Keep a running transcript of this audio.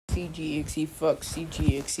CGXE, fuck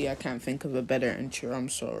CGXE. I can't think of a better intro. I'm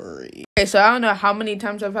sorry. Okay, so I don't know how many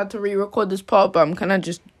times I've had to re-record this part, but I'm kind of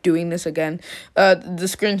just doing this again. The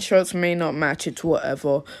screenshots may not match. It's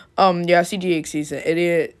whatever. Yeah, CGXE is an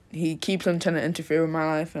idiot. He keeps on trying to interfere with my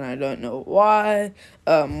life, and I don't know why.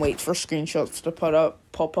 Wait for screenshots to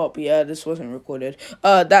pop up. Yeah, this wasn't recorded.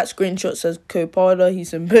 That screenshot says co-pilot. He's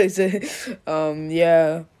some basic.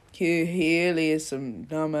 Yeah. He really is some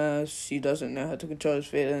dumbass. He doesn't know how to control his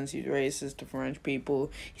feelings. He's racist to French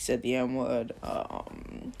people. He said the N-word.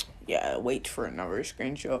 Yeah, wait for another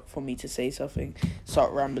screenshot for me to say something.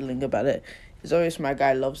 Start rambling about it. It's obvious my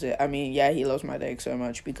guy loves it. I mean, yeah, he loves my dick so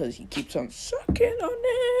much because he keeps on sucking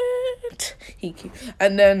on it.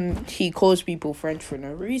 And then he calls people French for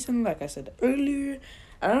no reason, like I said earlier.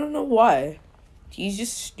 I don't know why. He's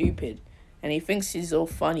just stupid. And he thinks he's all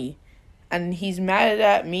funny. And he's mad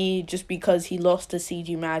at me just because he lost to CG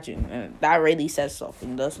Imagine. And that really says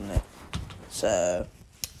something, doesn't it? So,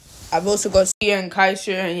 I've also got Sia and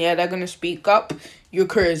Kaiser, and yeah, they're gonna speak up. Your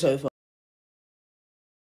career is over.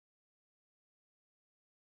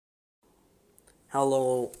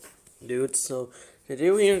 Hello, dude. So,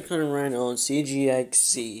 today we are gonna run on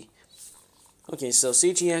CGXC. Okay, so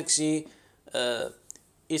CGXC,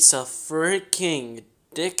 it's a freaking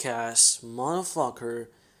dick-ass motherfucker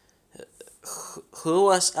who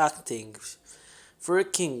was acting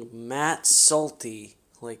freaking mad salty.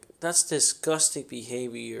 Like, that's disgusting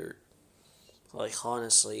behavior. Like,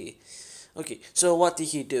 honestly. Okay, so what did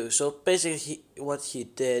he do? So basically, what he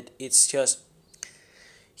did, it's just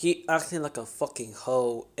he acted like a fucking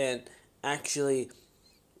hoe and actually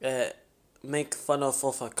make fun of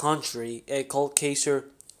a country called Kaiser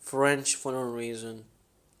French for no reason.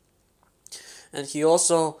 And he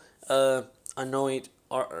also annoyed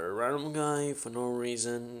a random guy for no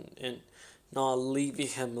reason and not leaving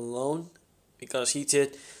him alone because he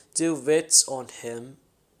did do bits on him.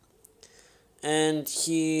 And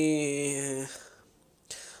he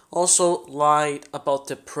also lied about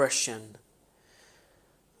depression.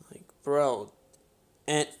 Like, bro.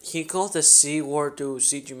 And he called the C word to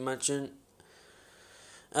CG Mention.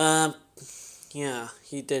 Yeah,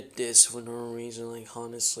 he did this for no reason, like,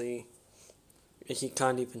 honestly. He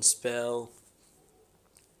can't even spell.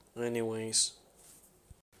 Anyways.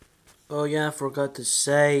 Oh yeah, I forgot to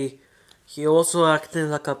say, he also acted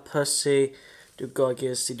like a pussy to go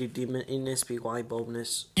against CD Demon in SPY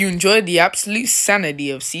bonus. You enjoy the absolute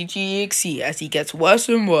sanity of CGXE as he gets worse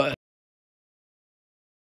and worse.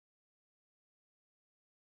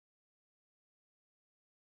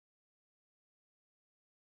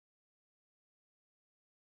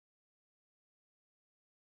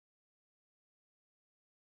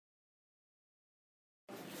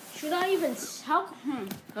 Should I even how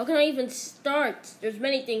can I even start? There's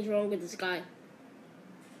many things wrong with this guy.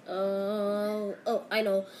 Oh, I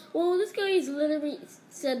know. Well, this guy is literally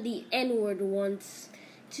said the N-word once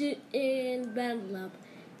in Band Lab.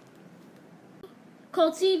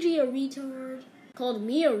 Called CG a retard. Called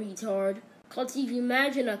me a retard. Called CG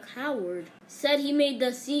Imagine a coward. Said he made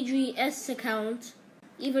the CGS account.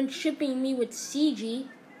 Even shipping me with CG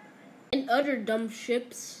and other dumb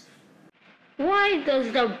ships. Why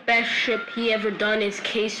does the best ship he ever done is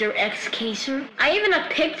Kaiser X Kaiser? I even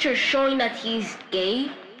have pictures showing that he's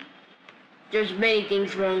gay. There's many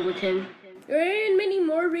things wrong with him. And many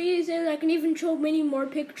more reasons. I can even show many more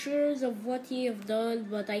pictures of what he have done,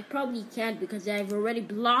 but I probably can't because I've already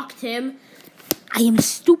blocked him. I am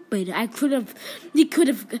stupid. I could have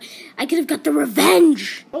got the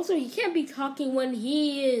revenge. Also, he can't be talking when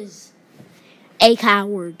he is a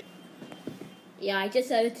coward. Yeah, I just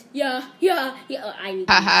said it. Yeah. I need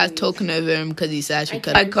to Haha, be serious. talking over him because he's actually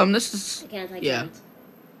cut. This is. I can't. Yeah.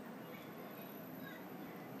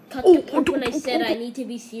 Cut the part when I said I need to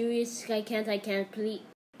be serious. I can't, please.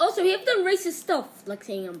 Also, he have done racist stuff, like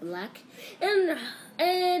saying I'm black.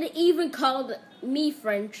 And even called me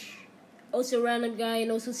French. Also random guy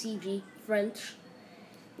and also CG French.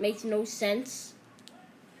 Makes no sense.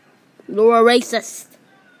 You're a racist.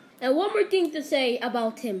 And one more thing to say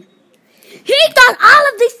about him. He thought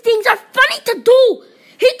all of these things are funny to do.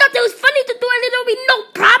 He thought it was funny to do and there'll be no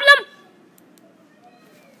problem.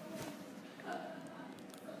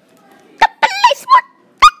 The police would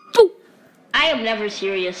you. I am never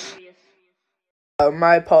serious.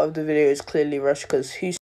 My part of the video is clearly rushed because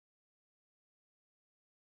who's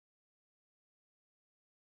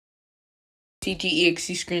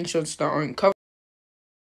CGEXE screenshots that aren't covered.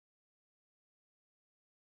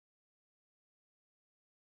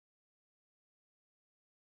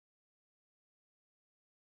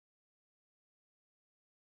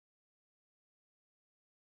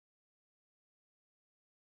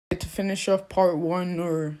 finish off part 1,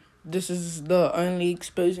 or this is the only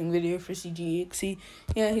exposing video for CGXC.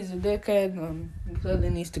 Yeah, he's a dickhead. He clearly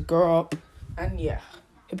needs to grow up. And yeah,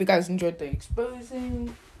 hope you guys enjoyed the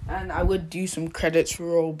exposing. And I would do some credits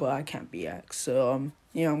roll, but I can't be asked. So,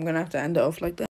 yeah, I'm gonna have to end it off like that.